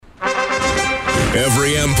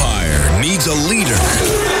Every empire needs a leader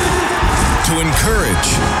to encourage,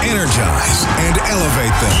 energize, and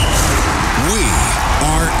elevate them. We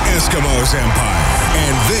are Eskimos Empire,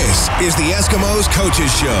 and this is the Eskimos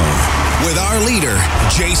Coaches Show with our leader,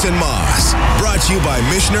 Jason Maas. Brought to you by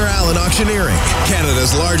Michener Allen Auctioneering,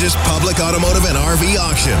 Canada's largest public automotive and RV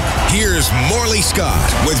auction. Here's Morley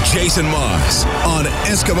Scott with Jason Maas on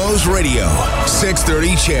Eskimos Radio,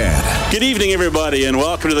 630 CHED. Good evening, everybody, and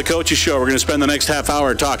welcome to the Coaches Show. We're going to spend the next half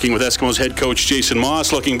hour talking with Eskimos head coach Jason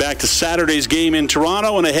Maas, looking back to Saturday's game in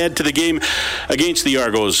Toronto and ahead to the game against the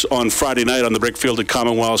Argos on Friday night on the brick field at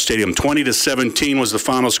Commonwealth Stadium. 20-17 was the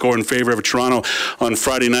final score in favor of Toronto on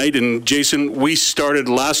Friday night. And Jason, we started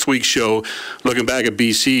last week's show looking back at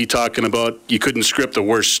BC, talking about you couldn't script a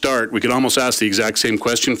worse start. We could almost ask the exact same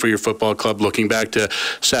question for your football club looking back to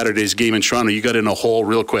Saturday's game in Toronto. You got in a hole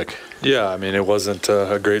real quick. Yeah, I mean, it wasn't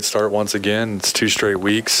a great start once again. It's 2 straight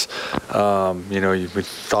weeks. We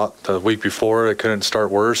thought the week before it couldn't start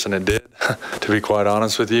worse, and it did, to be quite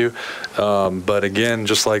honest with you. But again,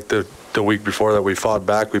 just like the week before that, we fought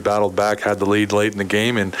back, we battled back, had the lead late in the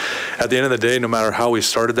game, and at the end of the day, no matter how we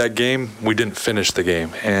started that game, we didn't finish the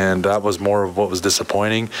game, and that was more of what was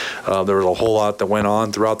disappointing. There was a whole lot that went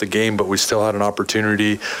on throughout the game, but we still had an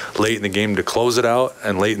opportunity late in the game to close it out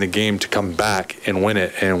and late in the game to come back and win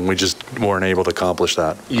it, and we just weren't able to accomplish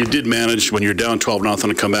that. You did manage, when you're down 12-0,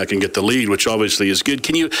 to come back and get the lead, which obviously is good.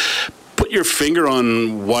 Can you put your finger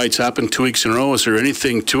on why it's happened 2 weeks in a row? Is there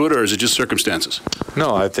anything to it, or is it just circumstances?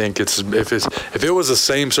 No, I think if it was the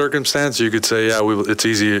same circumstance, you could say, it's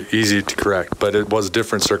easy to correct. But it was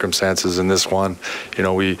different circumstances in this one.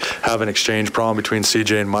 We have an exchange problem between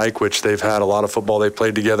CJ and Mike, which they've had a lot of football they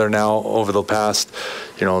played together now over the past,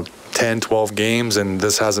 10, 12 games, and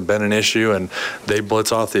this hasn't been an issue, and they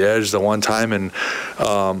blitz off the edge the one time, and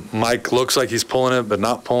Mike looks like he's pulling it but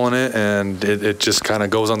not pulling it, and it just kind of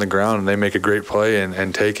goes on the ground, and they make a great play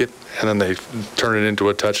and take it, and then they turn it into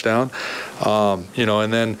a touchdown.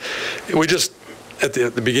 And then we just, at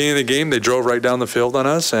the beginning of the game, they drove right down the field on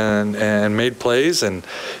us and made plays, and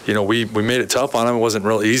we made it tough on them. It wasn't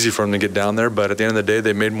real easy for them to get down there, but at the end of the day,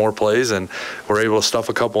 they made more plays and were able to stuff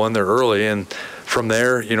a couple in there early, and from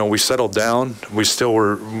there, we settled down. We still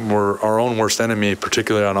were our own worst enemy,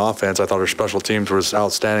 particularly on offense. I thought our special teams was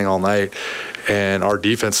outstanding all night, and our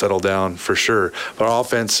defense settled down for sure. But our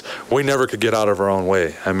offense, we never could get out of our own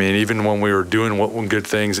way. I mean, even when we were doing good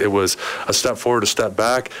things, it was a step forward, a step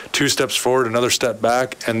back, 2 steps forward, another step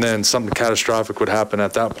back, and then something catastrophic would happen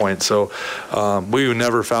at that point. So we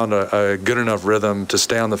never found a good enough rhythm to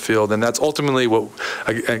stay on the field, and that's ultimately what,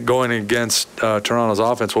 going against Toronto's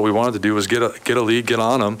offense, what we wanted to do was get a lead, get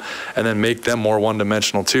on them, and then make them more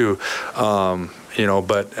one-dimensional too.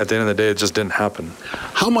 But at the end of the day, it just didn't happen.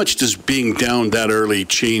 How much does being down that early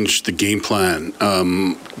change the game plan?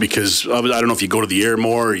 Because I don't know if you go to the air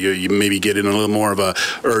more, or you maybe get in a little more of a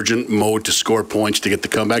urgent mode to score points to get the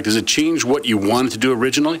comeback. Does it change what you wanted to do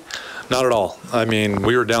originally? Not at all. I mean,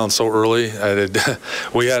 we were down so early.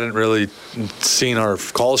 We hadn't really seen our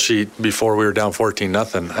call sheet before we were down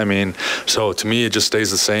 14-0. I mean, so to me, it just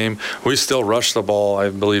stays the same. We still rush the ball. I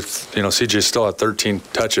believe, CJ still had 13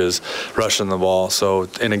 touches rushing the ball. So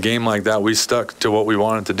in a game like that, we stuck to what we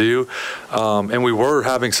wanted to do, and we were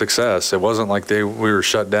having success. It wasn't like we were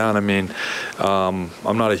shut down. I mean, I'm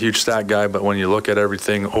not a huge stat guy, but when you look at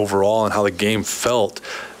everything overall and how the game felt,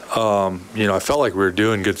 I felt like we were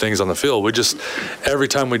doing good things on the field. We just, every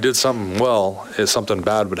time we did something well, something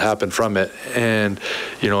bad would happen from it. And,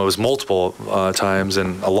 it was multiple times,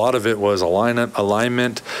 and a lot of it was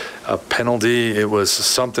alignment, a penalty. It was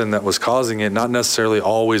something that was causing it, not necessarily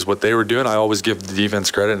always what they were doing. I always give the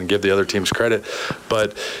defense credit and give the other teams credit.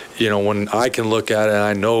 But, when I can look at it and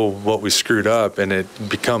I know what we screwed up and it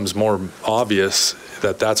becomes more obvious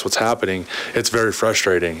that that's what's happening, it's very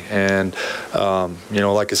frustrating. And,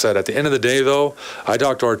 like I said, at the end of the day, though, I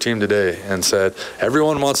talked to our team today and said,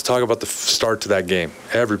 everyone wants to talk about the start to that game.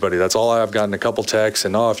 Everybody. That's all I've gotten a couple texts,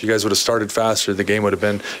 and, if you guys would have started faster, the game would have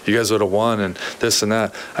been, you guys would have won, and this and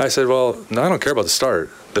that. I said, well, no, I don't care about the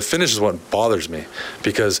start. The finish is what bothers me,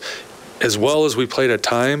 because as well as we played at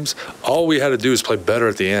times, all we had to do is play better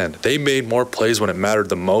at the end. They made more plays when it mattered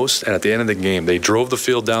the most, and at the end of the game, they drove the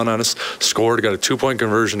field down on us, scored, got a 2-point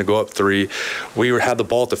conversion to go up 3. We had the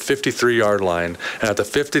ball at the 53-yard line, and at the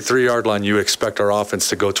 53-yard line, you expect our offense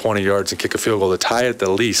to go 20 yards and kick a field goal to tie it at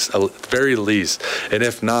the very least, and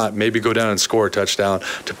if not, maybe go down and score a touchdown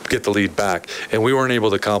to get the lead back. And we weren't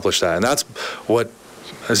able to accomplish that, and that's what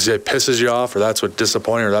pisses you off, or that's what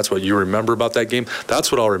disappointing, or that's what you remember about that game,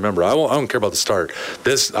 that's what I'll remember. I don't care about the start.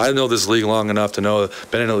 I know this league long enough to know,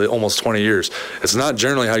 been in it almost 20 years. It's not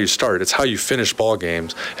generally how you start, it's how you finish ball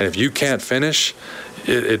games. And if you can't finish,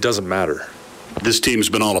 it doesn't matter. This team's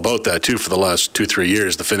been all about that too for the last 2-3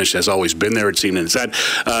 years. The finish has always been there, it seemed. And is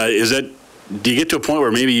that do you get to a point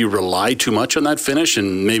where maybe you rely too much on that finish,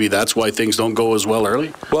 and maybe that's why things don't go as well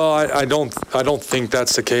early? Well, I don't think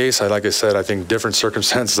that's the case. Like I said, I think different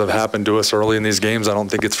circumstances have happened to us early in these games. I don't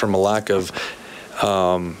think it's from a lack of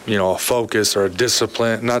a focus or a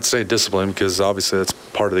discipline. Not to say discipline, because obviously that's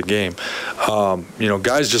part of the game.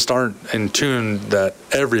 Guys just aren't in tune that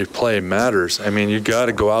every play matters. I mean, you got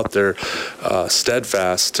to go out there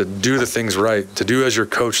steadfast to do the things right, to do as your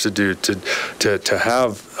coach to do, to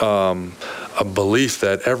have a belief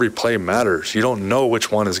that every play matters. You don't know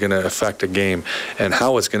which one is going to affect a game and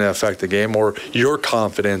how it's going to affect the game, or your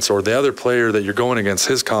confidence, or the other player that you're going against,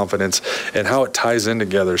 his confidence, and how it ties in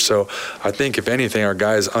together. So I think, if anything, our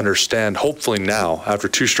guys understand, hopefully now, after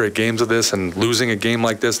 2 straight games of this and losing a game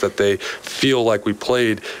like this, that they feel like we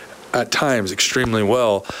played at times extremely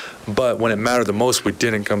well, but when it mattered the most, we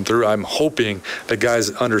didn't come through. I'm hoping the guys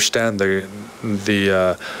understand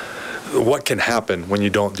the what can happen when you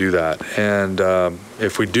don't do that. And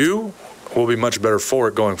if we do, we'll be much better for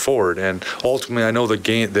it going forward. And ultimately, I know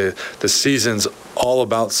the season's all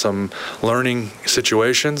about some learning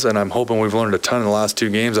situations, and I'm hoping we've learned a ton in the last 2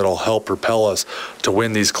 games that'll help propel us to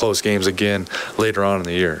win these close games again later on in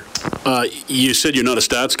the year. You said you're not a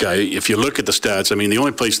stats guy. If you look at the stats, I mean, the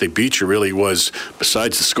only place they beat you really was,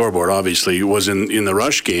 besides the scoreboard, obviously, was in the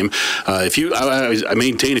rush game. I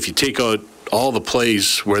maintain if you take out all the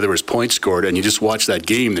plays where there was points scored and you just watch that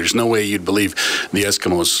game, there's no way you'd believe the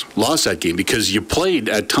Eskimos lost that game, because you played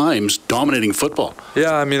at times dominating football.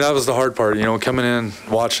 Yeah, I mean, that was the hard part. Coming in,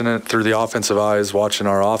 watching it through the offensive eyes, watching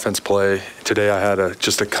our offense play. Today I had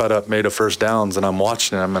just a cut up made of first downs, and I'm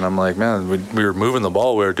watching them, and I'm like, man, we were moving the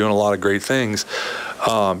ball. We were doing a lot of great things.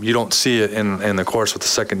 You don't see it in the course with the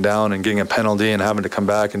second down and getting a penalty and having to come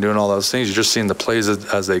back and doing all those things. You're just seeing the plays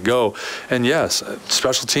as they go. And yes,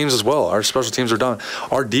 special teams as well. Our special teams are done.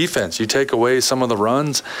 Our defense, you take away some of the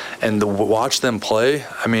runs and watch them play,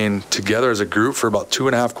 I mean, together as a group for about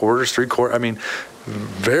 2.5 quarters, 3 quarters. I mean,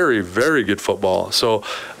 very, very good football. So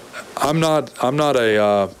I'm not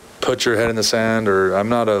a put your head in the sand, or I'm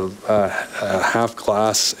not a half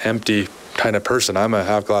glass empty kind of person. I'm a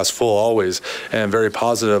half glass full always, and very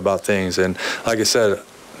positive about things. And like I said,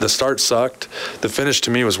 the start sucked. The finish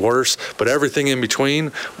to me was worse, but everything in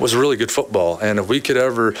between was really good football. And if we could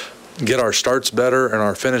ever get our starts better and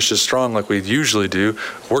our finishes strong like we usually do,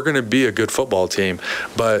 we're going to be a good football team.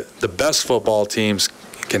 But the best football teams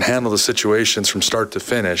can handle the situations from start to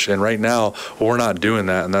finish. And right now, we're not doing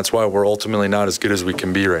that, and that's why we're ultimately not as good as we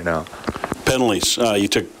can be right now. Penalties. You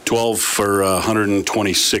took 12 for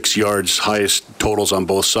 126 yards, highest totals on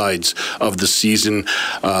both sides of the season.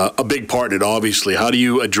 A big part in it, obviously. How do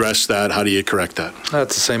you address that? How do you correct that?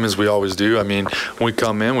 That's the same as we always do. I mean, when we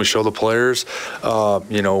come in, we show the players,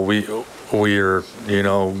 we're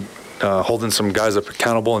holding some guys up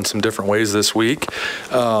accountable in some different ways this week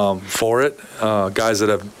for it. Guys that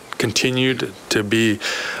have continued to be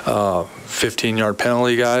 15-yard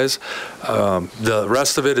penalty guys. The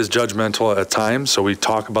rest of it is judgmental at times, so we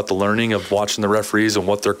talk about the learning of watching the referees and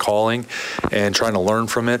what they're calling and trying to learn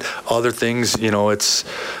from it. Other things, it's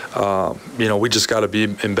we just got to be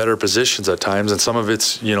in better positions at times, and some of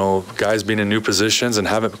it's guys being in new positions and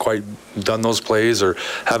haven't quite done those plays or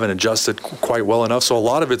haven't adjusted quite well enough. So a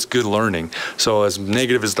lot of it's good learning. So as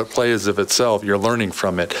negative as the play is of itself, you're learning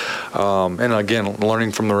from it, and again,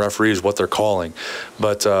 learning from the referees what they're calling.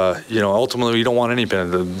 But ultimately, you don't want any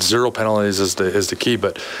penalty. 0 penalties is the key.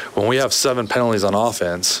 But when we have 7 penalties on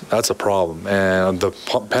offense, that's a problem. And the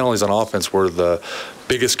penalties on offense were the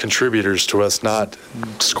biggest contributors to us not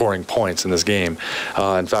scoring points in this game.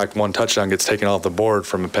 In fact, 1 touchdown gets taken off the board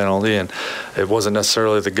from a penalty, and it wasn't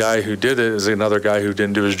necessarily the guy who did it. It was another guy who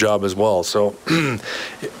didn't do his job as well. So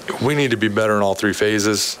we need to be better in all 3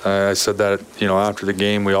 phases. I said that, after the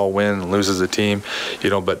game, we all win and lose as a team,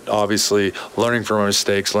 but obviously learning from our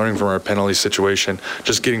mistakes, learning from our penalty situation,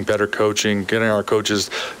 just getting better coaching, getting our coaches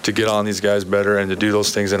to get on these guys better and to do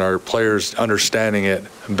those things, and our players understanding it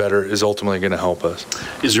better is ultimately going to help us.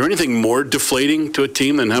 Is there anything more deflating to a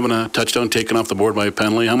team than having a touchdown taken off the board by a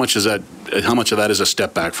penalty? How much is that how much of that is a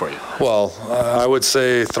step back for you? Well, I would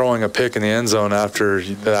say throwing a pick in the end zone after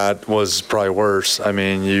that was probably worse. I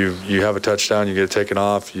mean, you have a touchdown, you get it taken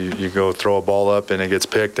off, you go throw a ball up and it gets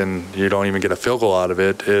picked and you don't even get a field goal out of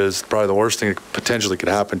it is probably the worst thing that potentially could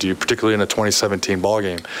happen to you, particularly in a 2017 ball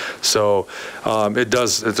game. So it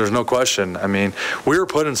does. There's no question. I mean, we were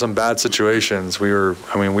put in some bad situations.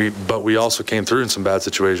 But we also came through in some bad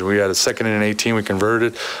situations. We had a 2nd and 18 we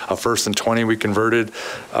converted, a 1st and 20 we converted,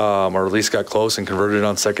 or at least got close and converted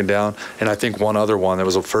on 2nd down, and I think one other one that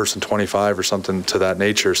was a 1st and 25 or something to that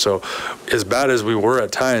nature. So as bad as we were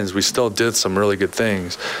at times, we still did some really good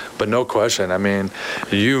things. But no question, I mean,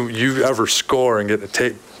 you ever score and get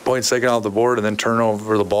to points taken off the board and then turn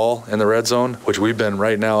over the ball in the red zone, which we've been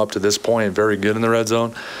right now up to this point very good in the red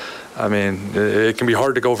zone. I mean, it can be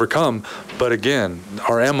hard to overcome, but again,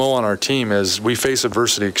 our MO on our team is we face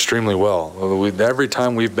adversity extremely well. Every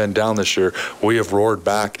time we've been down this year, we have roared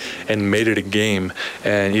back and made it a game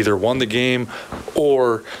and either won the game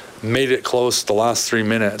or made it close the last 3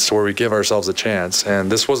 minutes where we give ourselves a chance. And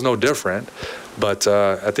this was no different, but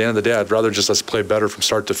at the end of the day, I'd rather just us play better from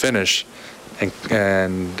start to finish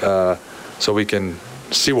and so we can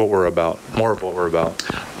see what we're about, more of what we're about.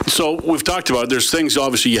 So we've talked about there's things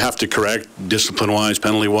obviously you have to correct discipline-wise,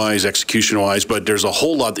 penalty-wise, execution-wise, but there's a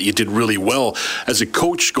whole lot that you did really well. As a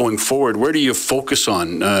coach going forward, where do you focus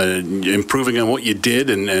on? Improving on what you did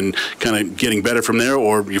and kind of getting better from there,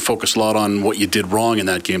 or you focus a lot on what you did wrong in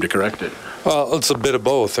that game to correct it? Well, it's a bit of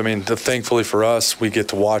both. I mean, thankfully for us, we get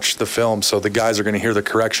to watch the film, so the guys are going to hear the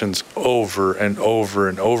corrections over and over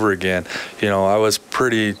and over again. You know, I was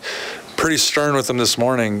pretty stern with them this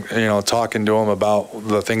morning, you know, talking to them about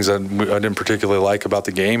the things that I didn't particularly like about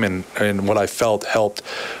the game and what I felt helped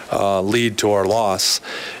lead to our loss,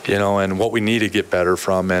 you know, and what we need to get better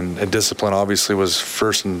from. And discipline obviously was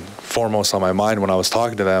first and foremost on my mind when I was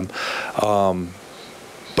talking to them.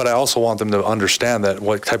 But I also want them to understand that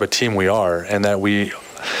what type of team we are and that we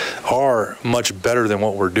are much better than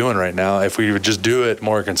what we're doing right now. If we would just do it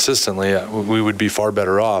more consistently, we would be far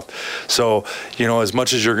better off. So, you know, as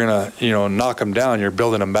much as you're going to, you know, knock them down, you're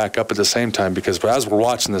building them back up at the same time, because as we're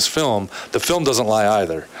watching this film, the film doesn't lie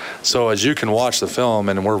either. So as you can watch the film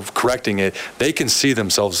and we're correcting it, they can see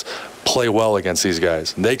themselves play well against these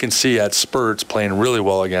guys. They can see at spurts playing really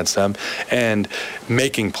well against them and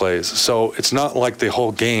making plays. So it's not like the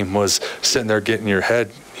whole game was sitting there getting your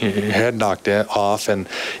head knocked off and,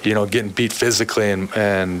 you know, getting beat physically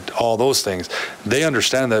and all those things. They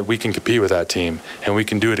understand that we can compete with that team and we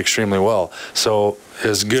can do it extremely well. So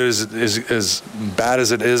as good as bad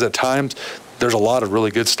as it is at times, there's a lot of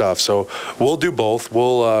really good stuff. So we'll do both.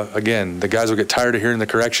 We'll, again, the guys will get tired of hearing the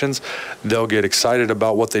corrections. They'll get excited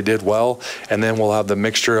about what they did well, and then we'll have the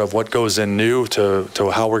mixture of what goes in new to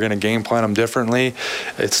how we're going to game plan them differently.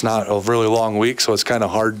 It's not a really long week, so it's kind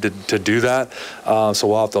of hard to do that. So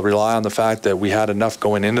we'll have to rely on the fact that we had enough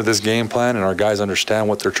going into this game plan, and our guys understand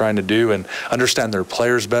what they're trying to do and understand their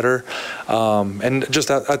players better. And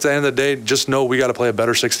just at the end of the day, just know we got to play a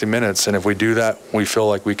better 60 minutes, and if we do that, we feel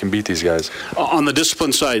like we can beat these guys. On the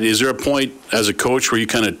discipline side, is there a point as a coach where you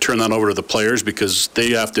kind of turn that over to the players because they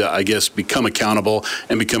have to, I guess, become accountable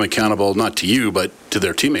not to you, but to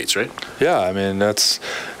their teammates, right? Yeah, I mean, that's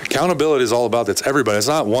accountability is all about that. It's everybody. It's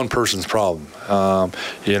not one person's problem.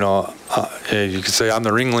 You know, you could say I'm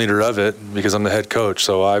the ringleader of it because I'm the head coach.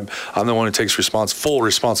 So I'm the one who takes full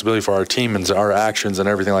responsibility for our team and our actions and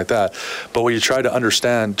everything like that. But what you try to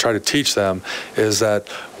understand, try to teach them is that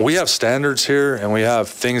we have standards here and we have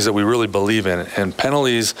things that we really believe in. And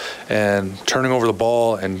penalties and turning over the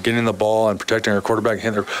ball and getting the ball and protecting our quarterback,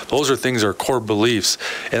 those are things that are core beliefs.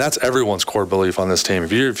 And that's everyone's core belief on this team.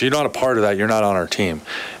 If you're not a part of that, you're not on our team.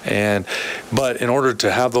 But in order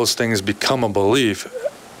to have those things become a belief,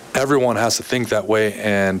 everyone has to think that way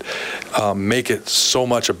and make it so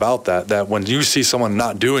much about that when you see someone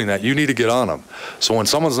not doing that, you need to get on them. So when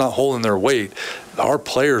someone's not holding their weight, our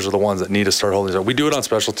players are the ones that need to start holding it. We do it on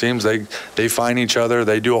special teams. They find each other.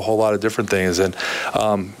 They do a whole lot of different things. And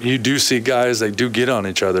you do see guys, they do get on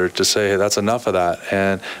each other to say, hey, that's enough of that.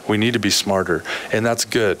 And we need to be smarter. And that's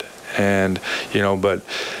good. And, but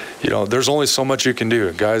there's only so much you can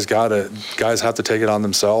do. Guys have to take it on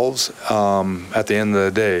themselves at the end of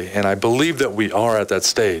the day. And I believe that we are at that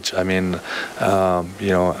stage. I mean, I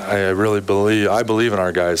believe in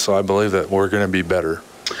our guys, so I believe that we're going to be better.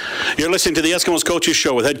 You're listening to the Eskimos Coaches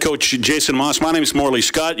Show with head coach Jason Maas. My name is Morley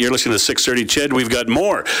Scott. You're listening to 630 CHED. We've got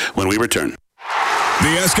more when we return.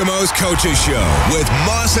 The Eskimos Coaches Show with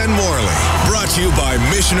Maas and Morley. Brought to you by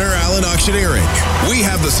Missioner Allen Auctioneering. We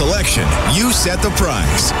have the selection. You set the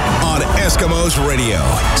price. On Eskimos Radio,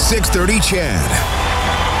 630 CHED.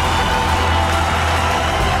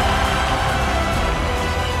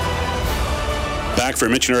 Back for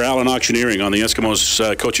Michener Allen Auctioneering on the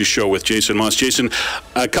Eskimos Coaches Show with Jason Maas. Jason,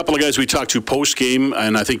 a couple of guys we talked to post-game,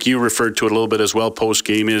 and I think you referred to it a little bit as well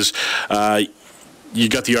post-game, is you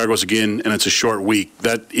got the Argos again, and it's a short week.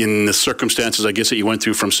 That, in the circumstances, I guess, that you went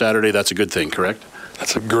through from Saturday, that's a good thing, correct?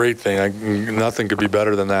 That's a great thing. Nothing could be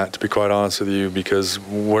better than that, to be quite honest with you, because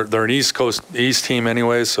they're an East team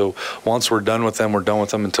anyway, so once we're done with them, we're done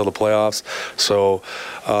with them until the playoffs. So,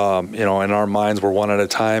 in our minds, we're one at a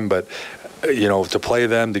time, but to play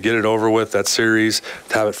them, to get it over with, that series,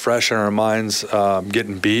 to have it fresh in our minds,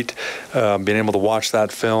 getting beat, being able to watch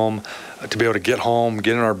that film, to be able to get home,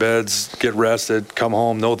 get in our beds, get rested, come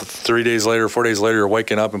home, know that 3 days later, 4 days later, you're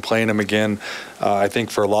waking up and playing them again. I think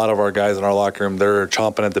for a lot of our guys in our locker room, they're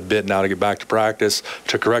chomping at the bit now to get back to practice,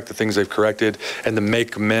 to correct the things they've corrected, and to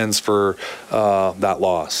make amends for that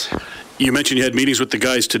loss. You mentioned you had meetings with the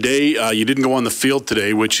guys today. You didn't go on the field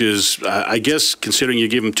today, which is, I guess, considering you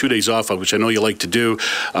gave them 2 days off, which I know you like to do,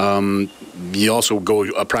 you also go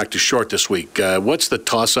a practice short this week. What's the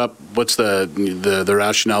toss-up? What's the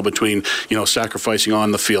rationale between, sacrificing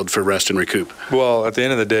on the field for rest and recoup? Well, at the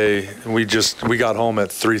end of the day, we got home at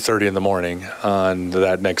 3:30 in the morning on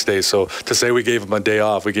that next day. So to say we gave them a day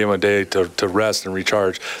off, we gave them a day to rest and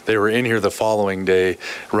recharge. They were in here the following day,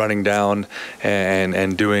 running down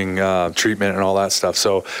and doing treatment and all that stuff.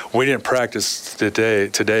 So we didn't practice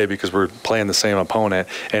today because we're playing the same opponent,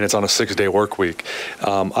 and it's on a 6-day work week.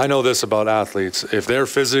 I know this about athletes. If they're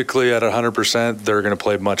physically at 100%, they're going to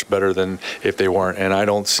play much better than if they weren't. And I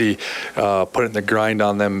don't see putting the grind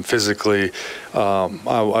on them physically.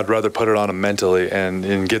 I'd rather put it on them mentally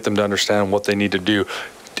and get them to understand what they need to do.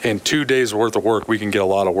 In 2 days worth of work, we can get a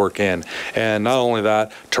lot of work in. And not only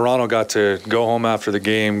that, Toronto got to go home after the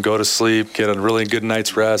game, go to sleep, get a really good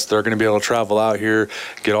night's rest. They're going to be able to travel out here,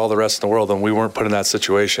 get all the rest in the world, and we weren't put in that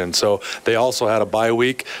situation. So they also had a bye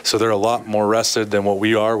week, so they're a lot more rested than what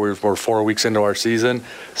we are. We're 4 weeks into our season.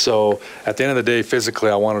 So at the end of the day, physically,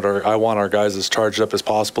 I want our guys as charged up as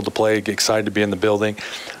possible to play, get excited to be in the building.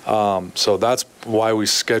 So that's why we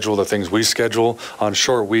schedule the things we schedule. On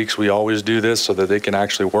short weeks, we always do this so that they can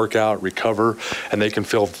actually work out, recover, and they can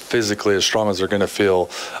feel physically as strong as they're going to feel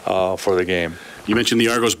for the game. You mentioned the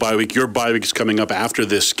Argos bye week. Your bye week is coming up after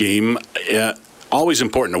this game. Always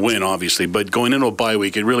important to win, obviously, but going into a bye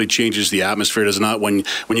week, it really changes the atmosphere, does it not, when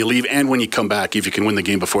you leave and when you come back, if you can win the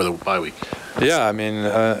game before the bye week? Yeah, I mean,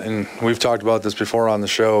 and we've talked about this before on the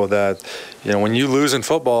show that, when you lose in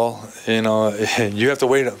football, you have to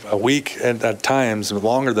wait a week at times,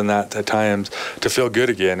 longer than that at times, to feel good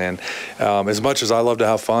again. And as much as I love to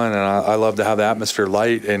have fun and I love to have the atmosphere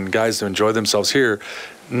light and guys to enjoy themselves here,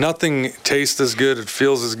 nothing tastes as good, it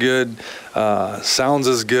feels as good, sounds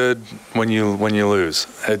as good when you lose.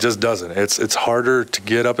 It just doesn't. It's harder to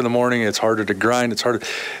get up in the morning. It's harder to grind. It's harder,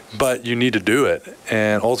 but you need to do it.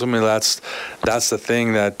 And ultimately, that's the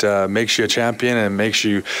thing that makes you a champion and makes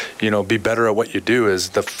you be better at what you do,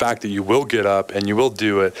 is the fact that you will get up and you will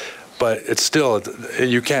do it. But it's still,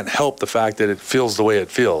 you can't help the fact that it feels the way it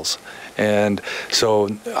feels. And so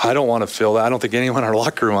I don't want to feel that. I don't think anyone in our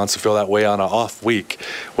locker room wants to feel that way on an off week,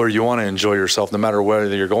 where you want to enjoy yourself no matter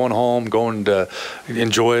whether you're going home, going to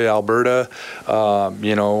enjoy Alberta,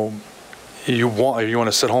 you want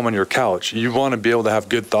to sit home on your couch. You want to be able to have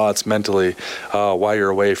good thoughts mentally while you're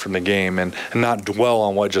away from the game and not dwell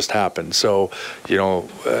on what just happened. So,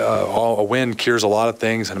 a win cures a lot of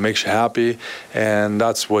things and it makes you happy, and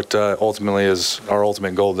that's what ultimately is our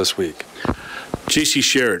ultimate goal this week. J.C.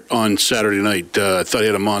 Sherritt on Saturday night, I thought he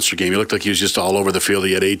had a monster game. He looked like he was just all over the field.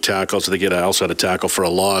 He had 8 tackles. I think he also had a tackle for a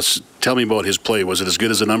loss. Tell me about his play. Was it as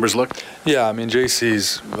good as the numbers looked? Yeah, I mean,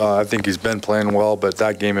 J.C.'s, I think he's been playing well, but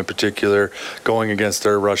that game in particular, going against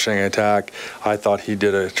their rushing attack, I thought he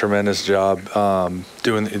did a tremendous job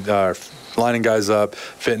lining guys up,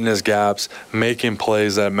 fitting his gaps, making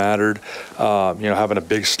plays that mattered, having a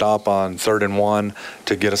big stop on 3rd and 1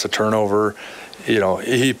 to get us a turnover.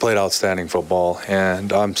 He played outstanding football,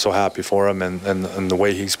 and I'm so happy for him and the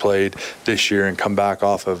way he's played this year and come back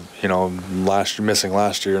off of, missing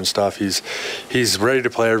last year and stuff. He's ready to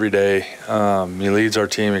play every day. He leads our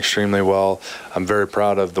team extremely well. I'm very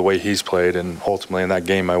proud of the way he's played, and ultimately in that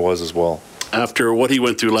game I was as well. After what he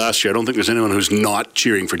went through last year, I don't think there's anyone who's not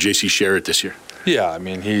cheering for J.C. Sherritt this year. Yeah, I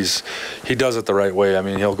mean, he does it the right way. I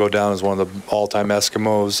mean, he'll go down as one of the all-time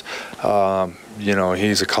Eskimos.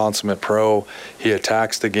 He's a consummate pro. He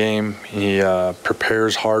attacks the game. He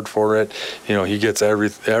prepares hard for it. He gets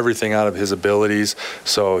everything out of his abilities.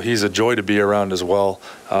 So he's a joy to be around as well.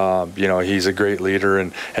 He's a great leader,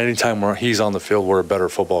 and anytime he's on the field, we're a better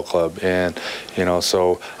football club. And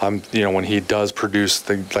so when he does produce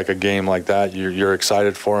like a game like that, you're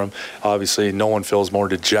excited for him. Obviously, no one feels more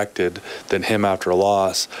dejected than him after a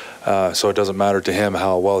loss. So it doesn't matter to him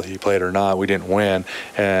how well he played or not. We didn't win,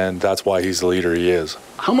 and that's why he's the leader he is.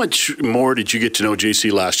 How much more did you get to know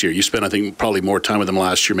JC last year? You spent, I think, probably more time with him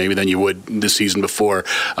last year maybe than you would this season before.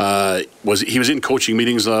 He was in coaching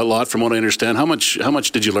meetings a lot, from what I understand. How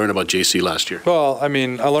much did you learn about JC last year? Well, I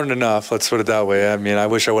learned enough. Let's put it that way. I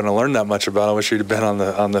wish I wouldn't have learned that much about him. I wish he'd have been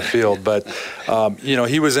on the field. But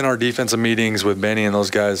he was in our defensive meetings with Benny and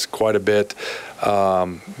those guys quite a bit. He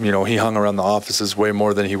hung around the offices way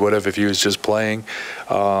more than he would have if he was just playing.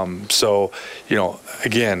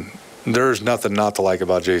 Again, there's nothing not to like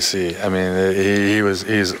about JC.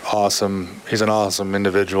 He's awesome. He's an awesome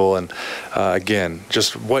individual, and again,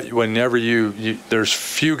 just whenever there's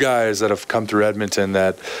few guys that have come through Edmonton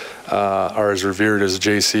that are as revered as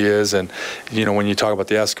JC is, and when you talk about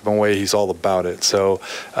the Eskimo way, he's all about it. So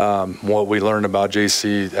what we learned about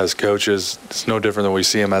JC as coaches, it's no different than we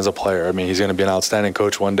see him as a player. He's going to be an outstanding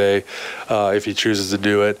coach one day if he chooses to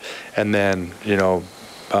do it, and then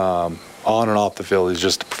on and off the field, he's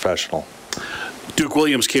just a professional. Duke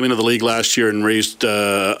Williams came into the league last year and raised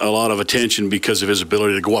a lot of attention because of his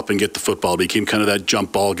ability to go up and get the football. Became kind of that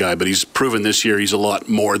jump ball guy, but he's proven this year he's a lot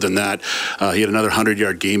more than that. He had another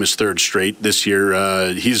 100-yard game, his third straight this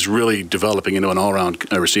year. He's really developing into an all-around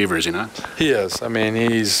receiver, is he not? He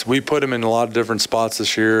is. We put him in a lot of different spots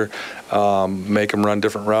this year, make him run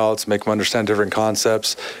different routes, make him understand different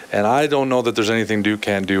concepts, and I don't know that there's anything Duke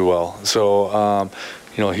can't do well. So,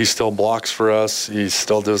 he still blocks for us. He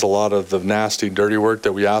still does a lot of the nasty, dirty work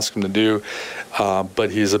that we ask him to do.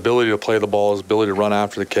 But his ability to play the ball, his ability to run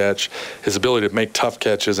after the catch, his ability to make tough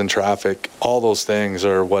catches in traffic, all those things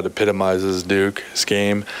are what epitomizes Duke's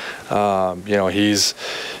game.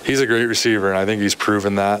 He's a great receiver, and I think he's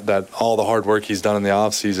proven that all the hard work he's done in the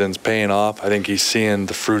offseason is paying off. I think he's seeing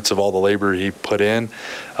the fruits of all the labor he put in,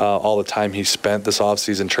 all the time he spent this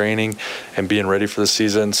offseason training and being ready for the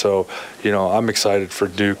season. So, I'm excited for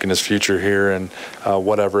Duke and his future here and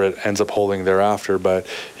whatever it ends up holding thereafter. But,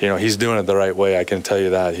 he's doing it the right way. I can tell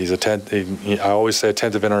you that. He's I always say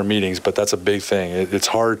attentive in our meetings, but that's a big thing. It's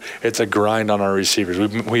hard. It's a grind on our receivers.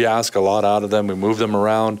 We ask a lot out of them. We move them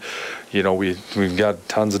around. We've got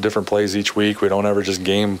tons of different plays each week. We don't ever just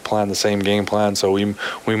game plan the same game plan. So we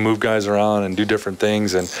move guys around and do different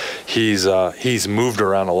things. And he's moved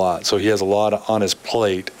around a lot. So he has a lot on his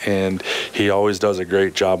plate, and he always does a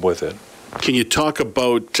great job with it. Can you talk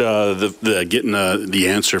about getting the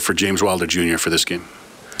answer for James Wilder Jr. for this game?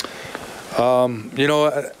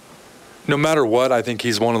 No matter what, I think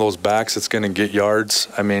he's one of those backs that's going to get yards.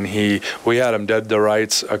 We had him dead to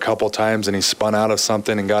rights a couple times, and he spun out of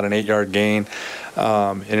something and got an 8-yard gain.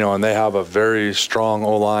 And they have a very strong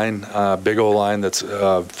O-line, big O-line that's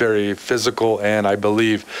very physical, and I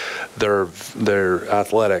believe they're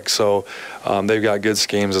athletic. So they've got good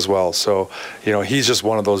schemes as well. So, he's just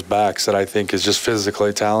one of those backs that I think is just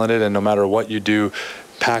physically talented, and no matter what you do,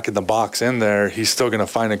 packing the box in there, he's still going to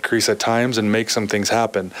find a crease at times and make some things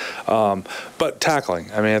happen. But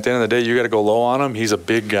tackling, at the end of the day, you got to go low on him. He's a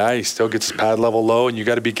big guy. He still gets his pad level low, and you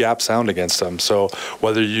got to be gap sound against him. So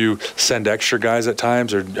whether you send extra guys at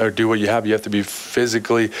times or do what you have to be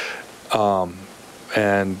physically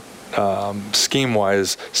and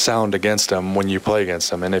scheme-wise sound against him when you play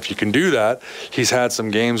against him. And if you can do that, he's had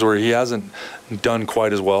some games where he hasn't done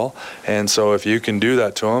quite as well. And so if you can do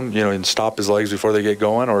that to him, and stop his legs before they get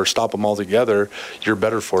going or stop them altogether, you're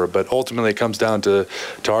better for it. But ultimately it comes down to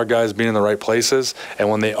our guys being in the right places, and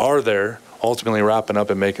when they are there, ultimately wrapping up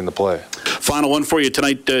and making the play. Final one for you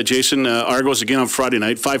tonight, Jason. Argos again on Friday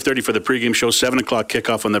night, 5:30 for the pregame show, 7 o'clock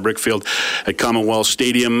kickoff on the Brickfield at Commonwealth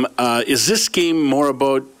Stadium. Is this game more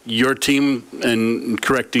about your team and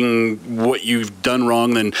correcting what you've done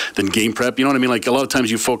wrong than game prep? You know what I mean? Like, a lot of times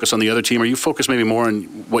you focus on the other team. Are you focused maybe more on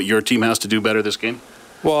what your team has to do better this game?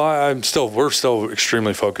 Well, we're still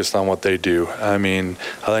extremely focused on what they do. I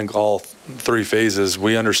think all three phases,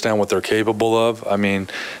 we understand what they're capable of.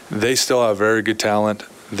 They still have very good talent.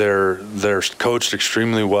 They're coached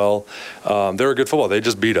extremely well. They're a good football. They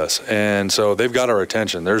just beat us, and so they've got our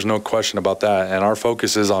attention. There's no question about that. And our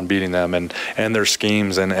focus is on beating them and their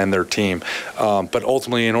schemes and their team. But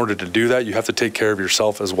ultimately, in order to do that, you have to take care of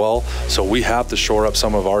yourself as well. So we have to shore up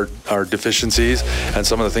some of our deficiencies and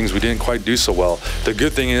some of the things we didn't quite do so well. The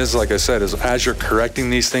good thing is, like I said, is as you're correcting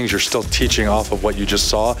these things, you're still teaching off of what you just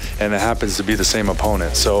saw, and it happens to be the same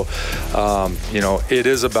opponent. So, it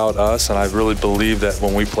is about us, and I really believe that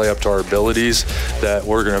when we play up to our abilities, that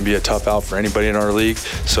we're going to be a tough out for anybody in our league.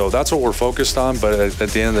 So that's what we're focused on. But at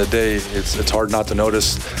the end of the day, it's hard not to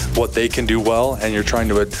notice what they can do well, and you're trying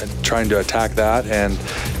to attack that and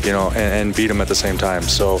beat them at the same time.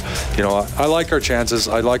 So, I like our chances.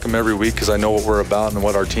 I like them every week because I know what we're about and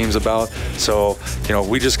what our team's about. So,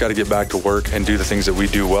 we just got to get back to work and do the things that we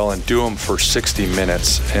do well and do them for 60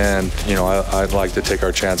 minutes. And, I'd like to take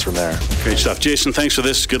our chance from there. Great stuff. Jason, thanks for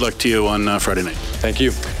this. Good luck to you on Friday night. Thank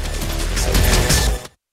you.